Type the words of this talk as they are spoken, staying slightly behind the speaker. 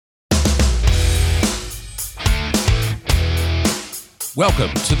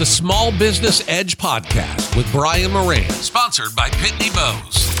Welcome to the Small Business Edge Podcast with Brian Moran, sponsored by Pitney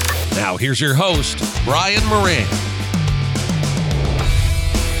Bowes. Now here's your host, Brian Moran.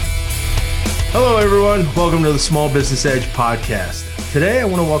 Hello, everyone. Welcome to the Small Business Edge Podcast. Today, I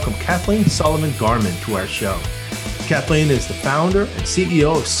want to welcome Kathleen Sullivan Garman to our show. Kathleen is the founder and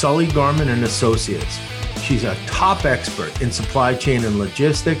CEO of Sully Garman Associates. She's a top expert in supply chain and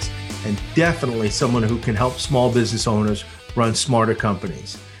logistics, and definitely someone who can help small business owners run smarter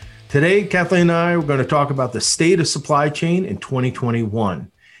companies. Today, Kathleen and I are going to talk about the state of supply chain in 2021.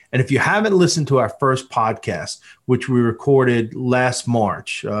 And if you haven't listened to our first podcast, which we recorded last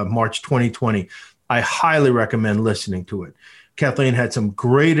March 2020, I highly recommend listening to it. Kathleen had some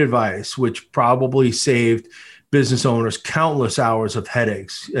great advice, which probably saved business owners countless hours of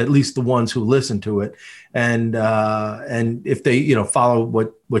headaches, at least the ones who listened to it, and if they follow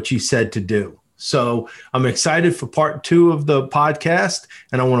what she said to do. So I'm excited for part 2 of the podcast,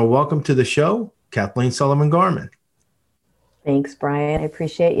 and I want to welcome to the show Kathleen Sullivan Garman. Thanks, Brian. I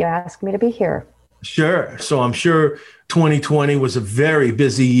appreciate you asking me to be here. Sure. So I'm sure 2020 was a very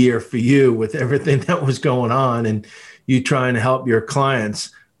busy year for you with everything that was going on and you trying to help your clients.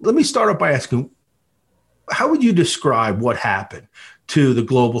 Let me start off by asking, how would you describe what happened to the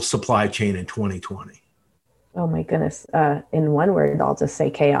global supply chain in 2020? Oh my goodness. In one word, I'll just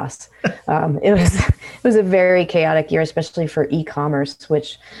say chaos. It was a very chaotic year, especially for e-commerce,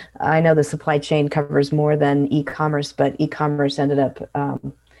 which I know the supply chain covers more than e-commerce, but e-commerce ended up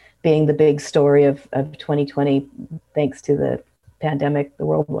being the big story of 2020, thanks to the pandemic, the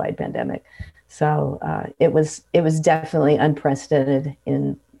worldwide pandemic. So it was definitely unprecedented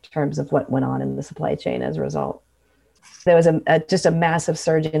in terms of what went on in the supply chain as a result. There was just a massive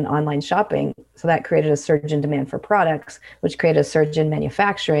surge in online shopping. So that created a surge in demand for products, which created a surge in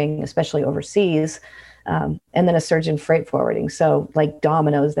manufacturing, especially overseas, and then a surge in freight forwarding. So like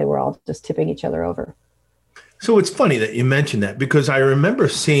dominoes, they were all just tipping each other over. So it's funny that you mentioned that, because I remember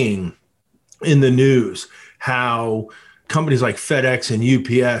seeing in the news how companies like FedEx and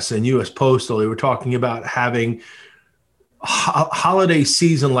UPS and US Postal, they were talking about having holiday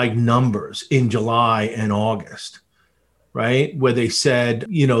season-like numbers in July and August. Right? Where they said,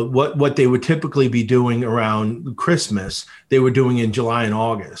 what they would typically be doing around Christmas, they were doing in July and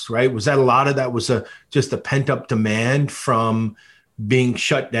August, right? Was that a lot of that was just a pent up demand from being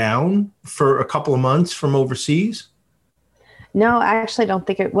shut down for a couple of months from overseas? No, I actually don't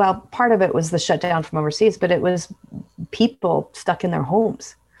think part of it was the shutdown from overseas, but it was people stuck in their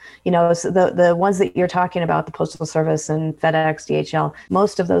homes. So the ones that you're talking about, the Postal Service and FedEx, DHL,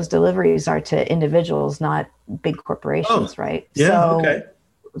 most of those deliveries are to individuals, not big corporations, right? Yeah, okay.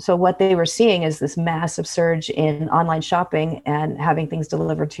 So what they were seeing is this massive surge in online shopping and having things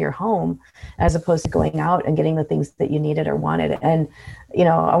delivered to your home, as opposed to going out and getting the things that you needed or wanted. And,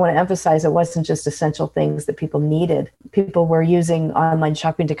 I want to emphasize it wasn't just essential things that people needed. People were using online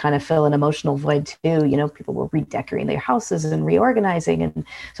shopping to kind of fill an emotional void too. People were redecorating their houses and reorganizing. And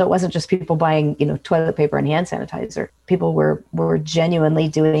so it wasn't just people buying, toilet paper and hand sanitizer. People were genuinely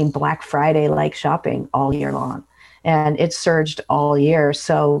doing Black Friday-like shopping all year long. And it surged all year.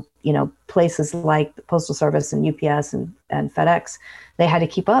 So, places like the Postal Service and UPS and FedEx, they had to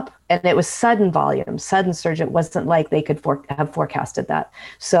keep up. And it was sudden volume, sudden surge. It wasn't like they could have forecasted that.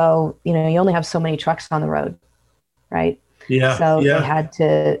 So, you only have so many trucks on the road, right? Yeah. So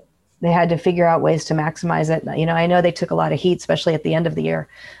they had to figure out ways to maximize it. I know they took a lot of heat, especially at the end of the year.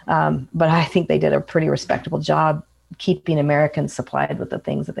 But I think they did a pretty respectable job keeping Americans supplied with the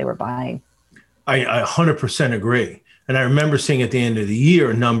things that they were buying. I 100% agree. And I remember seeing at the end of the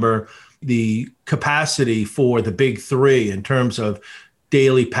year the capacity for the big three in terms of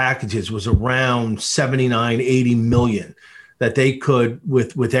daily packages was around 79, 80 million, that they could,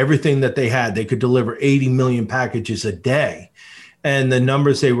 with everything that they had, they could deliver 80 million packages a day. And the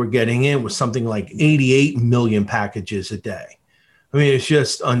numbers they were getting in was something like 88 million packages a day. I mean, it's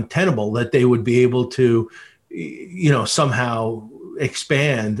just untenable that they would be able to, somehow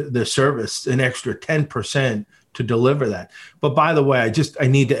expand the service an extra 10% to deliver that. But by the way, I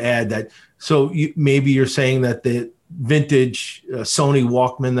need to add that. So maybe you're saying that the vintage Sony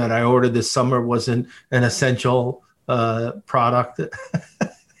Walkman that I ordered this summer wasn't an essential product.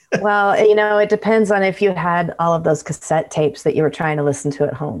 Well, it depends on if you had all of those cassette tapes that you were trying to listen to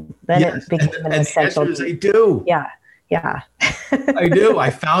at home. Then yes, it became an essential. I do. Yeah. I do. I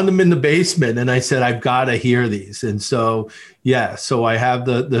found them in the basement and I said, I've got to hear these. And so, so I have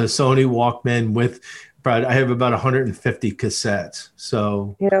the Sony Walkman but I have about 150 cassettes.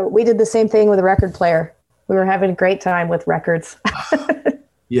 So, we did the same thing with a record player. We were having a great time with records.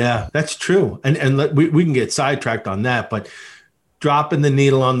 Yeah, that's true. And we can get sidetracked on that, but dropping the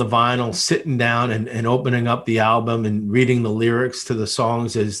needle on the vinyl, sitting down and opening up the album and reading the lyrics to the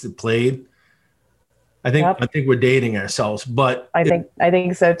songs as it played. I think we're dating ourselves, but I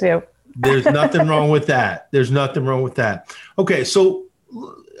think so too. There's nothing wrong with that. There's nothing wrong with that. Okay, so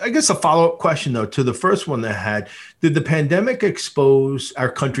I guess a follow-up question, though, to the first one that I had, did the pandemic expose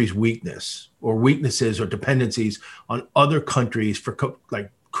our country's weakness or weaknesses or dependencies on other countries for like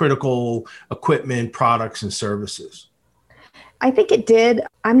critical equipment, products, and services? I think it did.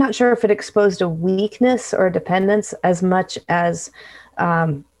 I'm not sure if it exposed a weakness or a dependence as much as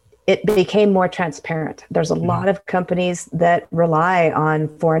it became more transparent. There's a lot of companies that rely on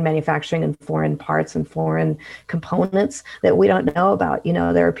foreign manufacturing and foreign parts and foreign components that we don't know about. You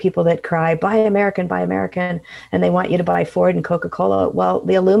know, there are people that cry, buy American, and they want you to buy Ford and Coca-Cola. Well,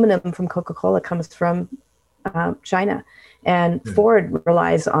 the aluminum from Coca-Cola comes from China. And Ford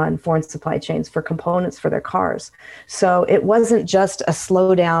relies on foreign supply chains for components for their cars. So it wasn't just a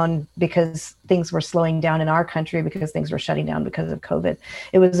slowdown because things were slowing down in our country, because things were shutting down because of COVID.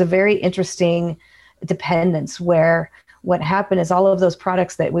 It was a very interesting dependence where what happened is all of those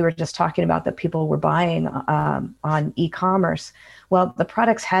products that we were just talking about that people were buying on e-commerce, well, the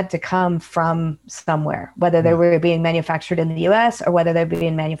products had to come from somewhere, whether they were being manufactured in the US or whether they're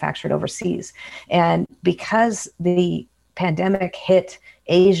being manufactured overseas. And because the pandemic hit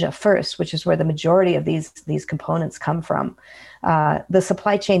Asia first, which is where the majority of these components come from, the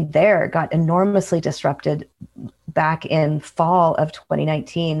supply chain there got enormously disrupted back in fall of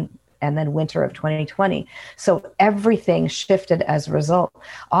 2019 and then winter of 2020. So everything shifted as a result.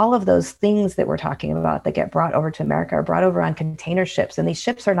 All of those things that we're talking about that get brought over to America are brought over on container ships. And these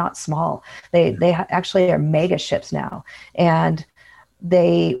ships are not small. They actually are mega ships now. And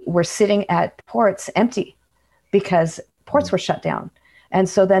they were sitting at ports empty because ports were shut down. And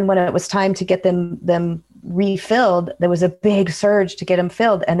so then when it was time to get them refilled, there was a big surge to get them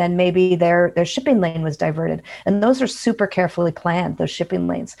filled. And then maybe their shipping lane was diverted. And those are super carefully planned, those shipping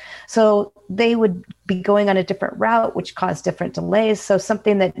lanes. So they would be going on a different route, which caused different delays. So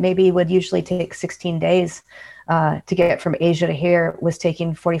something that maybe would usually take 16 days to get from Asia to here was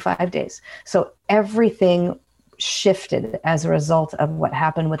taking 45 days. So everything shifted as a result of what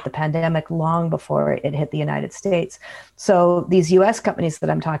happened with the pandemic long before it hit the United States. So these US companies that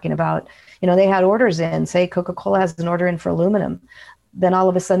I'm talking about, you know, they had orders in, say Coca-Cola has an order in for aluminum. Then all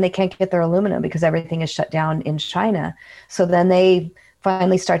of a sudden they can't get their aluminum because everything is shut down in China. So then they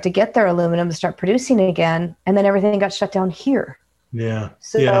finally start to get their aluminum to start producing again. And then everything got shut down here. Yeah.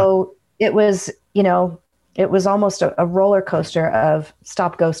 So it was, you know, it was almost a roller coaster of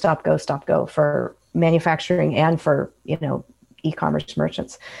stop, go for manufacturing and for, you know, e-commerce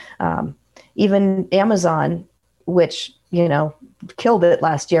merchants. Even Amazon, which, you know, killed it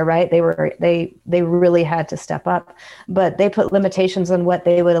last year, right? They really had to step up, but they put limitations on what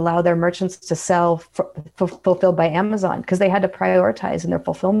they would allow their merchants to sell fulfilled by Amazon, because they had to prioritize in their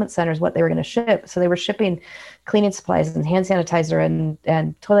fulfillment centers what they were going to ship. So they were shipping cleaning supplies and hand sanitizer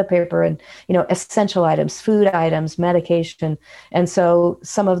and toilet paper and, you know, essential items, food items, medication. And so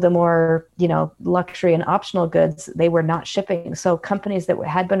some of the more, you know, luxury and optional goods, they were not shipping. So companies that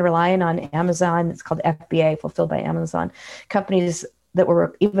had been relying on Amazon, it's called FBA, fulfilled by Amazon, companies that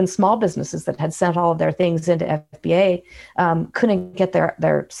were even small businesses that had sent all of their things into FBA couldn't get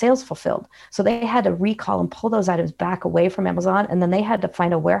their sales fulfilled. So they had to recall and pull those items back away from Amazon. And then they had to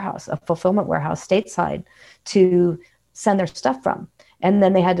find a warehouse, a fulfillment warehouse stateside to send their stuff from. And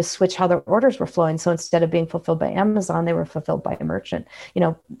then they had to switch how their orders were flowing. So instead of being fulfilled by Amazon, they were fulfilled by a merchant. You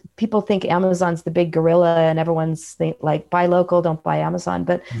know, people think Amazon's the big gorilla and everyone's like, buy local, don't buy Amazon.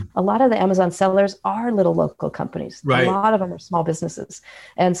 But a lot of the Amazon sellers are little local companies. Right. A lot of them are small businesses.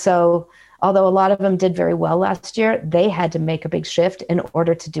 And so although a lot of them did very well last year, they had to make a big shift in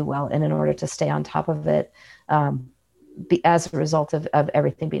order to do well and in order to stay on top of it as a result of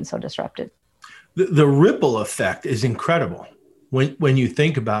everything being so disrupted. The ripple effect is incredible when you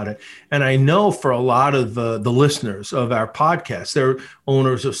think about it. And I know for a lot of the listeners of our podcast, they're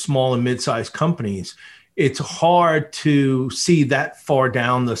owners of small and mid-sized companies. It's hard to see that far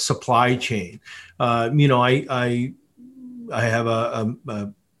down the supply chain. You know, I have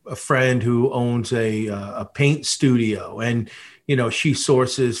a friend who owns a paint studio, and, you know, she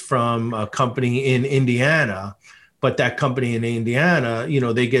sources from a company in Indiana. But that company in Indiana, you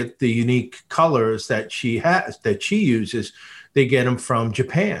know, they get the unique colors that she uses. They get them from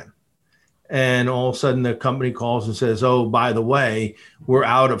Japan. And all of a sudden the company calls and says, oh, by the way, we're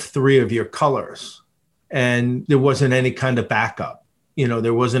out of 3 of your colors. And there wasn't any kind of backup. You know,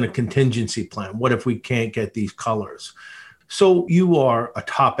 there wasn't a contingency plan. What if we can't get these colors? So you are a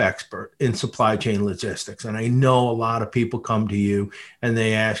top expert in supply chain logistics. And I know a lot of people come to you and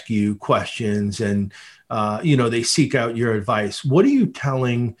they ask you questions and, they seek out your advice. What are you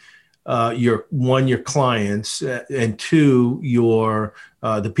telling your clients and two,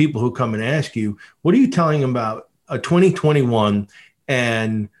 the people who come and ask you, what are you telling them about 2021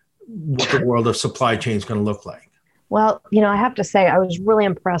 and what the world of supply chain is going to look like? Well, I have to say, I was really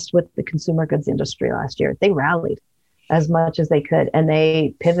impressed with the consumer goods industry last year. They rallied as much as they could, and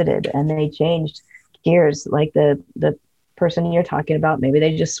they pivoted and they changed gears. Like the person you're talking about, maybe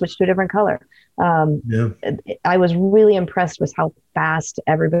they just switched to a different color. I was really impressed with how fast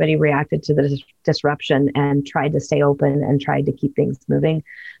everybody reacted to the disruption and tried to stay open and tried to keep things moving,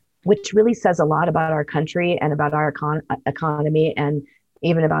 which really says a lot about our country and about our economy and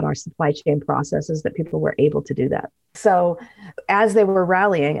even about our supply chain processes, that people were able to do that. So as they were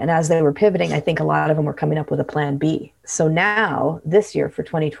rallying and as they were pivoting, I think a lot of them were coming up with a plan B. So now this year for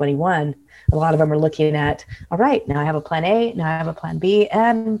 2021, a lot of them are looking at, all right, now I have a plan A, now I have a plan B.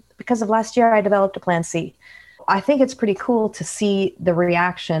 And because of last year, I developed a plan C. I think it's pretty cool to see the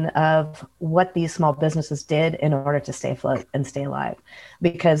reaction of what these small businesses did in order to stay afloat and stay alive,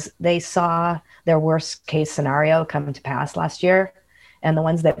 because they saw their worst case scenario come to pass last year. And the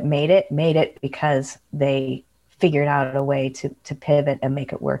ones that made it because they figured out a way to pivot and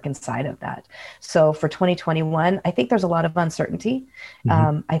make it work inside of that. So for 2021, I think there's a lot of uncertainty.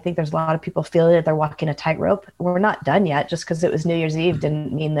 I think there's a lot of people feeling that they're walking a tightrope. We're not done yet. Just because it was New Year's Eve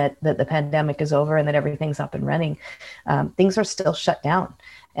didn't mean that the pandemic is over and that everything's up and running. Things are still shut down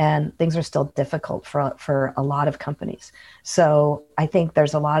and things are still difficult for a lot of companies. So I think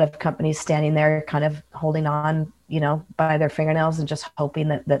there's a lot of companies standing there kind of holding on, by their fingernails and just hoping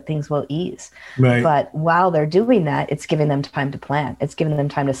that things will ease. Right. But while they're doing that, it's giving them time to plan. It's giving them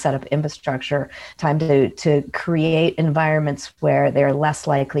time to set up infrastructure, time to create environments where they're less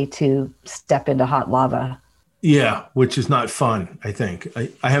likely to step into hot lava. Yeah, which is not fun, I think.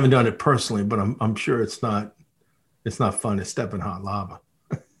 I haven't done it personally, but I'm sure it's not fun to step in hot lava.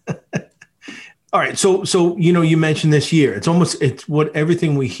 All right. So, you mentioned this year, it's what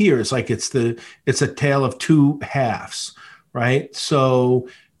everything we hear is like, it's a tale of two halves, right? So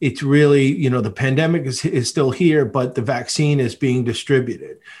it's really, the pandemic is still here, but the vaccine is being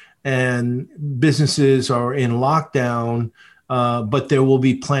distributed and businesses are in lockdown, but there will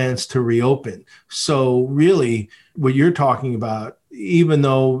be plans to reopen. So really what you're talking about, even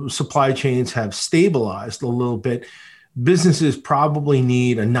though supply chains have stabilized a little bit, businesses probably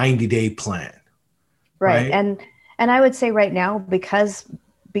need a 90-day plan. Right. And I would say right now, because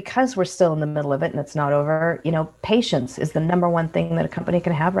we're still in the middle of it and it's not over, patience is the number one thing that a company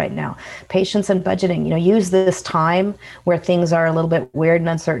can have right now. Patience and budgeting, use this time where things are a little bit weird and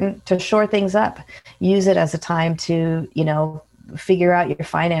uncertain to shore things up. Use it as a time to, figure out your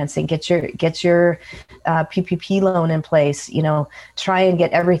financing, get your PPP loan in place, try and get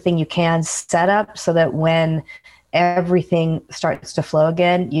everything you can set up so that when everything starts to flow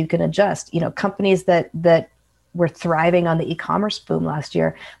again, you can adjust. Companies that were thriving on the e-commerce boom last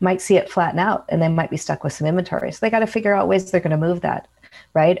year might see it flatten out and they might be stuck with some inventory. So they got to figure out ways they're going to move that,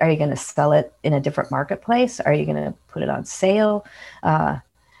 right? Are you going to sell it in a different marketplace? Are you going to put it on sale?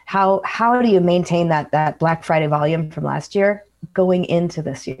 How do you maintain that Black Friday volume from last year going into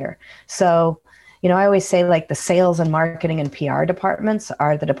this year? So I always say like the sales and marketing and PR departments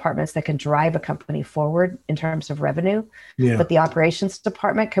are the departments that can drive a company forward in terms of revenue, but the operations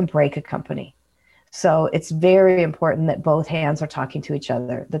department can break a company. So it's very important that both hands are talking to each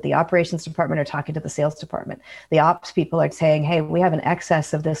other, that the operations department are talking to the sales department. The ops people are saying, hey, we have an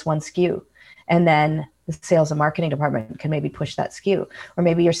excess of this one SKU. And then the sales and marketing department can maybe push that SKU. Or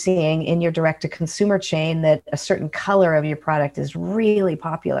maybe you're seeing in your direct to consumer chain that a certain color of your product is really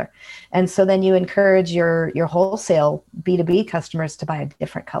popular. And so then you encourage your wholesale B2B customers to buy a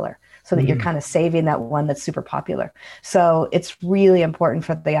different color so that you're kind of saving that one that's super popular. So it's really important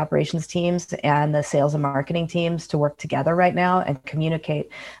for the operations teams and the sales and marketing teams to work together right now and communicate.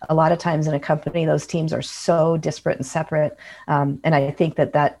 A lot of times in a company, those teams are so disparate and separate. And I think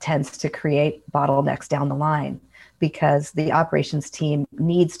that tends to create bottlenecks down the line because the operations team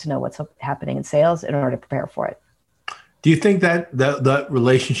needs to know what's happening in sales in order to prepare for it. Do you think that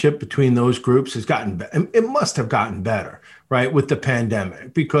relationship between those groups has gotten better? It must have gotten better, right, with the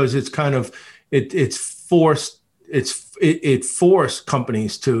pandemic, because it's kind of it forced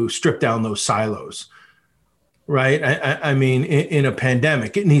companies to strip down those silos, right? I mean, in a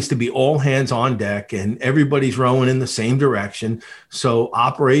pandemic, it needs to be all hands on deck and everybody's rowing in the same direction. So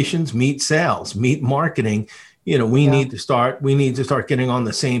operations meet sales, meet marketing. We need to start getting on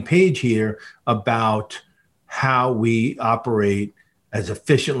the same page here about how we operate as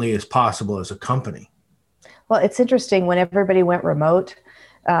efficiently as possible as a company. Well, it's interesting when everybody went remote,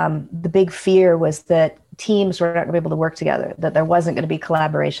 the big fear was that teams were not going to be able to work together, that there wasn't going to be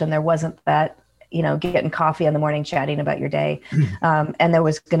collaboration. There wasn't that, getting coffee in the morning, chatting about your day. And there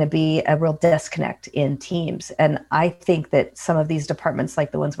was going to be a real disconnect in teams. And I think that some of these departments,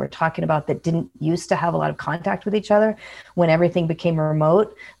 like the ones we're talking about, that didn't used to have a lot of contact with each other, when everything became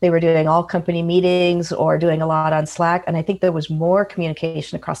remote, they were doing all company meetings or doing a lot on Slack. And I think there was more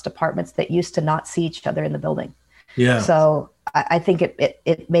communication across departments that used to not see each other in the building. Yeah. So I think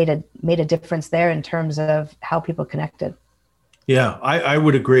it made a difference there in terms of how people connected. Yeah, I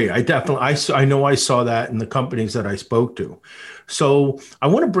would agree. I know I saw that in the companies that I spoke to. So I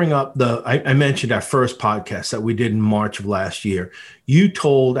want to bring up I mentioned our first podcast that we did in March of last year. You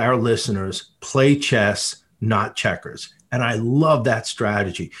told our listeners, play chess, not checkers. And I love that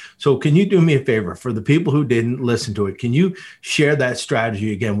strategy. So can you do me a favor for the people who didn't listen to it? Can you share that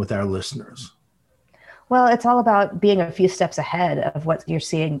strategy again with our listeners? Well, it's all about being a few steps ahead of what you're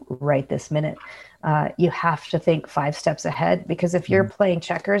seeing right this minute. You have to think 5 steps ahead, because if you're playing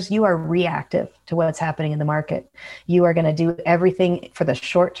checkers, you are reactive to what's happening in the market. You are going to do everything for the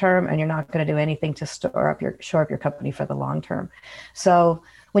short term, and you're not going to do anything to shore up your company for the long term. So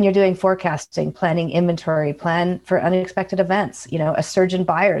when you're doing forecasting, planning inventory, plan for unexpected events, a surge in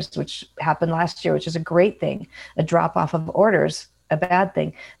buyers, which happened last year, which is a great thing, a drop off of orders, a bad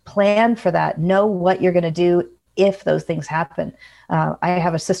thing. Plan for that. Know what you're going to do if those things happen. I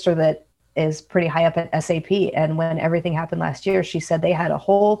have a sister that is pretty high up at SAP. And when everything happened last year, she said they had a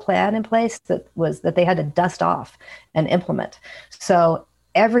whole plan in place that they had to dust off and implement. So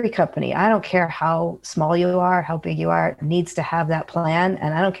every company, I don't care how small you are, how big you are, needs to have that plan.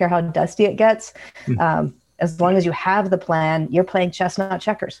 And I don't care how dusty it gets. As long as you have the plan, you're playing chess, not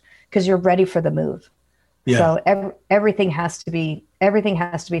checkers, because you're ready for the move. Yeah. So everything has to be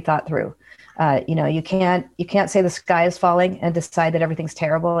thought through. You can't say the sky is falling and decide that everything's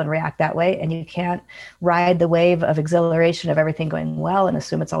terrible and react that way. And you can't ride the wave of exhilaration of everything going well and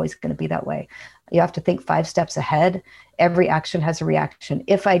assume it's always going to be that way. You have to think 5 steps ahead. Every action has a reaction.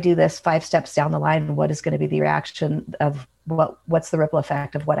 If I do this 5 steps down the line, what is going to be the reaction of what's the ripple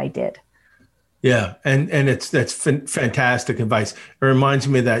effect of what I did? Yeah, and that's fantastic advice. It reminds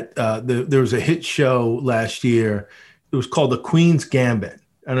me that there was a hit show last year. It was called The Queen's Gambit.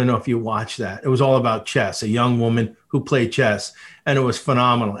 I don't know if you watched that. It was all about chess, a young woman who played chess, and it was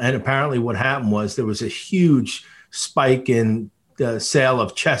phenomenal. And apparently what happened was there was a huge spike in the sale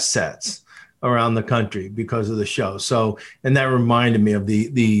of chess sets around the country because of the show. So, and that reminded me of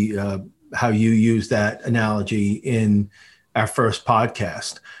the how you used that analogy in our first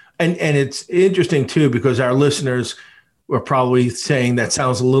podcast. And it's interesting, too, because our listeners were probably saying that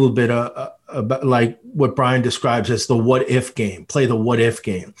sounds a little bit like what Brian describes as the what if game. Play the what if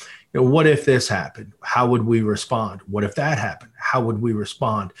game. What if this happened? How would we respond? What if that happened? How would we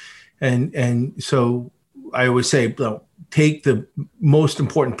respond? And so I always say, take the most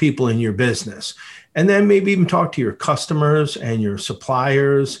important people in your business, and then maybe even talk to your customers and your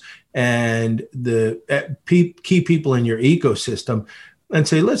suppliers and the key people in your ecosystem, and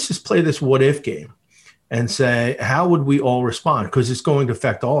say, let's just play this what if game and say, how would we all respond? Because it's going to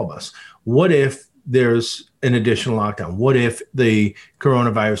affect all of us. What if there's an additional lockdown? What if the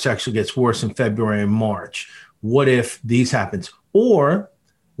coronavirus actually gets worse in February and March? What if these happens? Or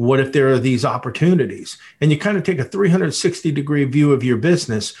what if there are these opportunities? And you kind of take a 360-degree view of your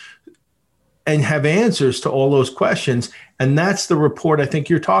business and have answers to all those questions. And that's the report I think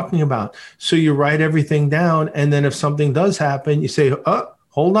you're talking about. So you write everything down. And then if something does happen, you say, oh,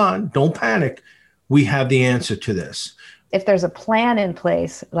 hold on, don't panic. We have the answer to this. If there's a plan in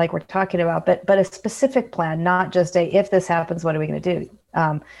place, like we're talking about, but a specific plan, not just if this happens, what are we going to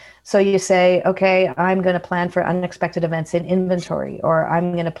do? So you say, okay, I'm going to plan for unexpected events in inventory, or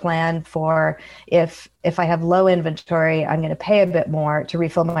I'm going to plan for if I have low inventory, I'm going to pay a bit more to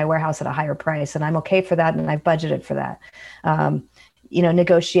refill my warehouse at a higher price. And I'm okay for that. And I've budgeted for that.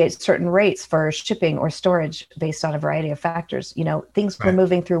 Negotiate certain rates for shipping or storage based on a variety of factors. Things were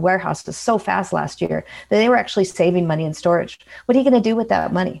moving through warehouses so fast last year that they were actually saving money in storage. What are you going to do with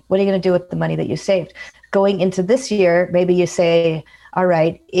that money? What are you going to do with the money that you saved? Going into this year, maybe you say, all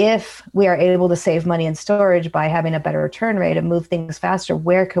right, if we are able to save money in storage by having a better return rate and move things faster,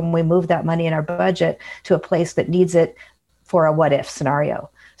 where can we move that money in our budget to a place that needs it for a what if scenario?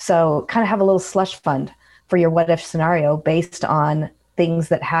 So kind of have a little slush fund for your what if scenario based on things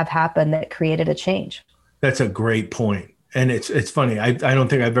that have happened that created a change. That's a great point. And it's funny. I don't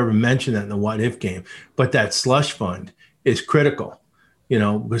think I've ever mentioned that in the what if game, but that slush fund is critical,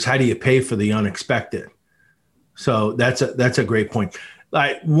 because how do you pay for the unexpected? So that's a great point.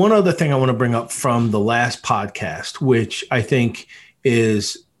 One other thing I want to bring up from the last podcast, which I think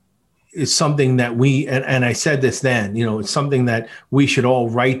is something that and I said this then, it's something that we should all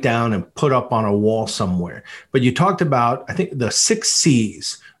write down and put up on a wall somewhere. But you talked about, I think, the 6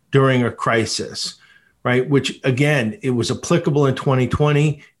 C's during a crisis, right? Which, again, it was applicable in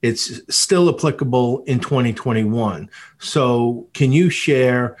 2020. It's still applicable in 2021. So can you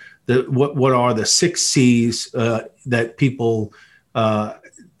share what are the 6 C's that people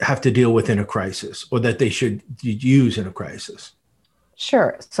have to deal with in a crisis, or that they should use in a crisis?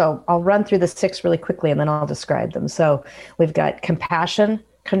 Sure. So I'll run through the 6 really quickly and then I'll describe them. So we've got compassion,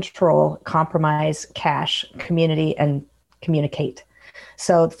 control, compromise, cash, community, and communicate.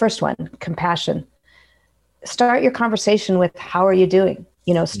 So the first one, compassion. Start your conversation with, how are you doing?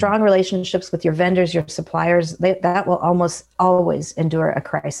 Strong relationships with your vendors, your suppliers, that will almost always endure a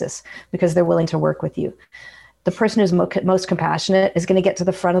crisis because they're willing to work with you. The person who's most compassionate is going to get to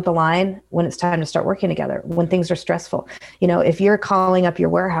the front of the line when it's time to start working together, when things are stressful. If you're calling up your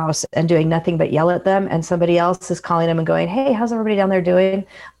warehouse and doing nothing but yell at them, and somebody else is calling them and going, hey, how's everybody down there doing?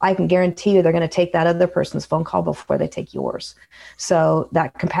 I can guarantee you they're going to take that other person's phone call before they take yours. So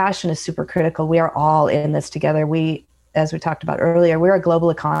that compassion is super critical. We are all in this together. As we talked about earlier, we're a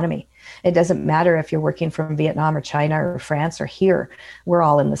global economy. It doesn't matter if you're working from Vietnam or China or France or here. We're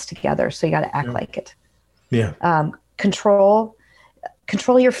all in this together. So you got to act like it. Yeah. Control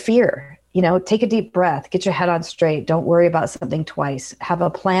your fear. Take a deep breath, get your head on straight. Don't worry about something twice. Have a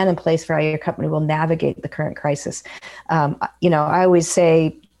plan in place for how your company will navigate the current crisis. I always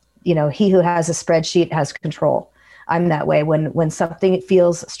say, he who has a spreadsheet has control. I'm that way. When something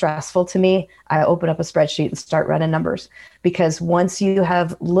feels stressful to me, I open up a spreadsheet and start running numbers, because once you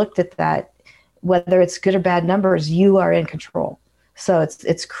have looked at that, whether it's good or bad numbers, you are in control. So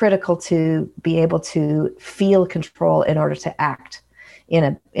it's critical to be able to feel control in order to act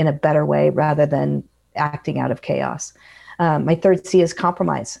in a better way rather than acting out of chaos. My third C is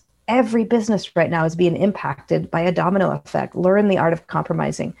compromise. Every business right now is being impacted by a domino effect. Learn the art of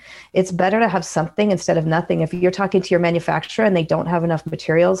compromising. It's better to have something instead of nothing. If you're talking to your manufacturer and they don't have enough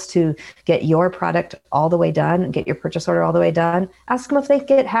materials to get your product all the way done and get your purchase order all the way done, ask them if they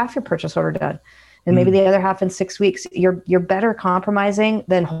get half your purchase order done. And maybe the other half in 6 weeks. You're better compromising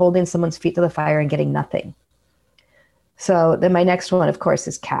than holding someone's feet to the fire and getting nothing. So then my next one, of course,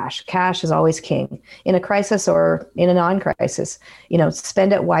 is cash. Cash is always king in a crisis or in a non-crisis.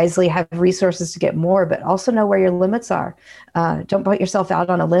 Spend it wisely, have resources to get more, but also know where your limits are. Don't put yourself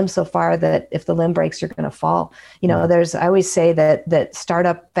out on a limb so far that if the limb breaks, you're going to fall. I always say that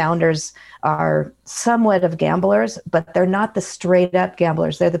startup founders are somewhat of gamblers, but they're not the straight up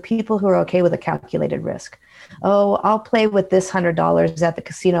gamblers. They're the people who are okay with a calculated risk. Oh, I'll play with this $100 at the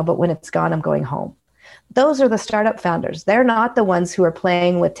casino, but when it's gone, I'm going home. Those are the startup founders. They're not the ones who are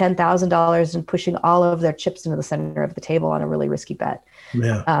playing with $10,000 and pushing all of their chips into the center of the table on a really risky bet.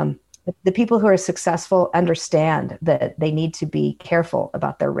 Yeah. The people who are successful understand that they need to be careful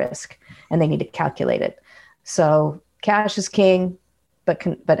about their risk and they need to calculate it. So cash is king,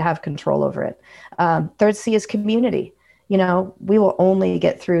 but have control over it. Third C is community. We will only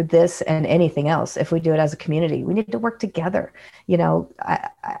get through this and anything else if we do it as a community. We need to work together.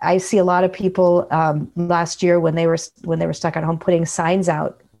 I see a lot of people last year when they were stuck at home putting signs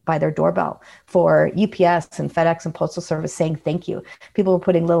out by their doorbell for UPS and FedEx and Postal Service saying thank you. People were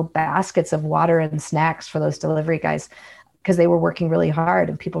putting little baskets of water and snacks for those delivery guys because they were working really hard,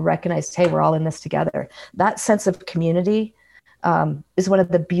 and people recognized, hey, we're all in this together. That sense of community is one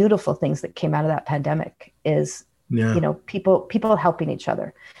of the beautiful things that came out of that pandemic is people helping each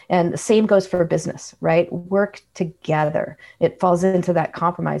other. And the same goes for business, right? Work together. It falls into that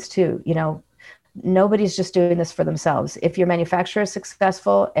compromise too. Nobody's just doing this for themselves. If your manufacturer is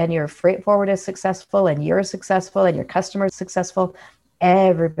successful and your freight forwarder is successful and you're successful and your customer is successful,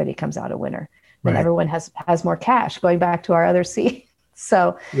 everybody comes out a winner. Then everyone has more cash, going back to our other C.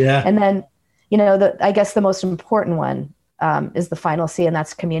 So, and then, I guess the most important one is the final C, and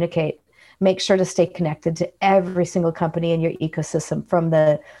that's communicate. Make sure to stay connected to every single company in your ecosystem, from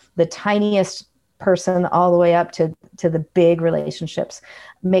the tiniest person all the way up to the big relationships.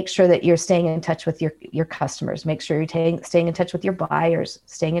 Make sure that you're staying in touch with your customers. Make sure you're staying in touch with your buyers,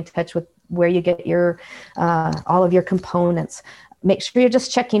 staying in touch with where you get your all of your components. Make sure you're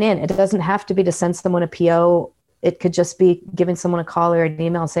just checking in. It doesn't have to be to send someone a PO. It could just be giving someone a call or an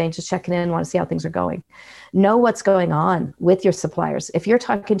email saying, just checking in, want to see how things are going. Know what's going on with your suppliers. If you're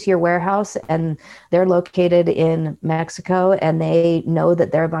talking to your warehouse and they're located in Mexico and they know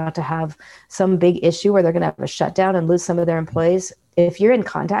that they're about to have some big issue where they're going to have a shutdown and lose some of their employees, if you're in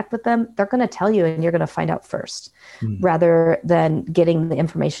contact with them, they're going to tell you and you're going to find out first rather than getting the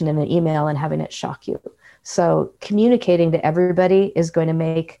information in an email and having it shock you. So communicating to everybody is going to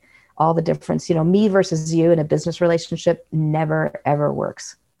make all the difference. Me versus you in a business relationship never, ever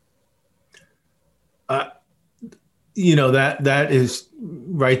works. That is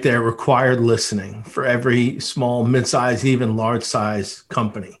right there, required listening for every small, mid-size, even large-size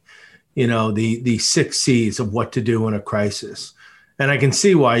company. The 6 C's of what to do in a crisis. And I can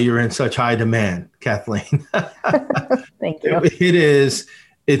see why you're in such high demand, Kathleen. Thank you.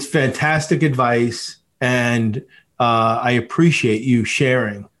 It's fantastic advice. And I appreciate you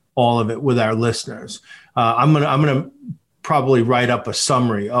sharing all of it with our listeners. I'm gonna probably write up a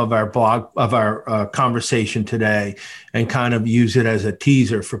summary of our blog, of our conversation today, and kind of use it as a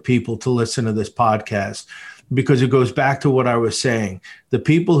teaser for people to listen to this podcast, because it goes back to what I was saying. The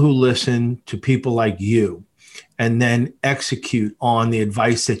people who listen to people like you and then execute on the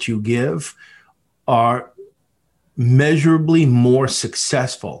advice that you give are measurably more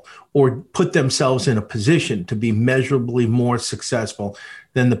successful, or put themselves in a position to be measurably more successful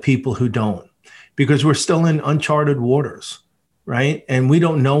than the people who don't, because we're still in uncharted waters, right? And we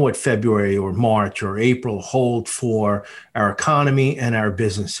don't know what February or March or April hold for our economy and our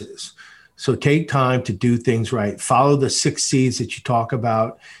businesses. So take time to do things right. Follow the 6 C's that you talk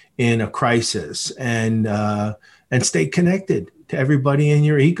about in a crisis, and stay connected to everybody in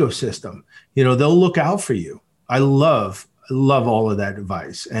your ecosystem. They'll look out for you. I love all of that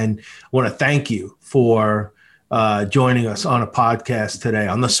advice. And I want to thank you for joining us on a podcast today,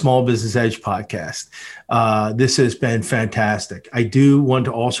 on the Small Business Edge podcast. This has been fantastic. I do want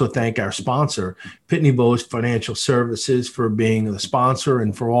to also thank our sponsor, Pitney Bowes Financial Services, for being the sponsor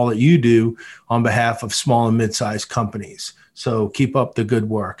and for all that you do on behalf of small and mid-sized companies. So keep up the good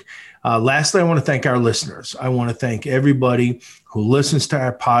work. Lastly, I want to thank our listeners. I want to thank everybody who listens to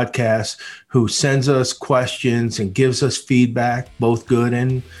our podcast, who sends us questions and gives us feedback, both good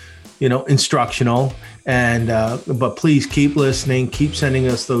and, instructional. And, but please keep listening, keep sending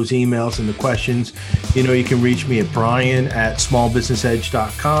us those emails and the questions. You can reach me at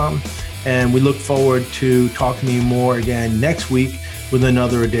brian@smallbusinessedge.com. And we look forward to talking to you more again next week with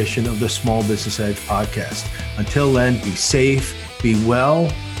another edition of the Small Business Edge podcast. Until then, be safe, be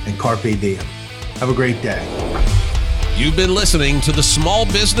well, and carpe diem. Have a great day. You've been listening to the Small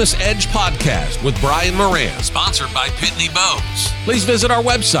Business Edge podcast with Brian Moran, sponsored by Pitney Bowes. Please visit our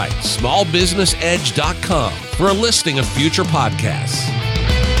website, smallbusinessedge.com, for a listing of future podcasts.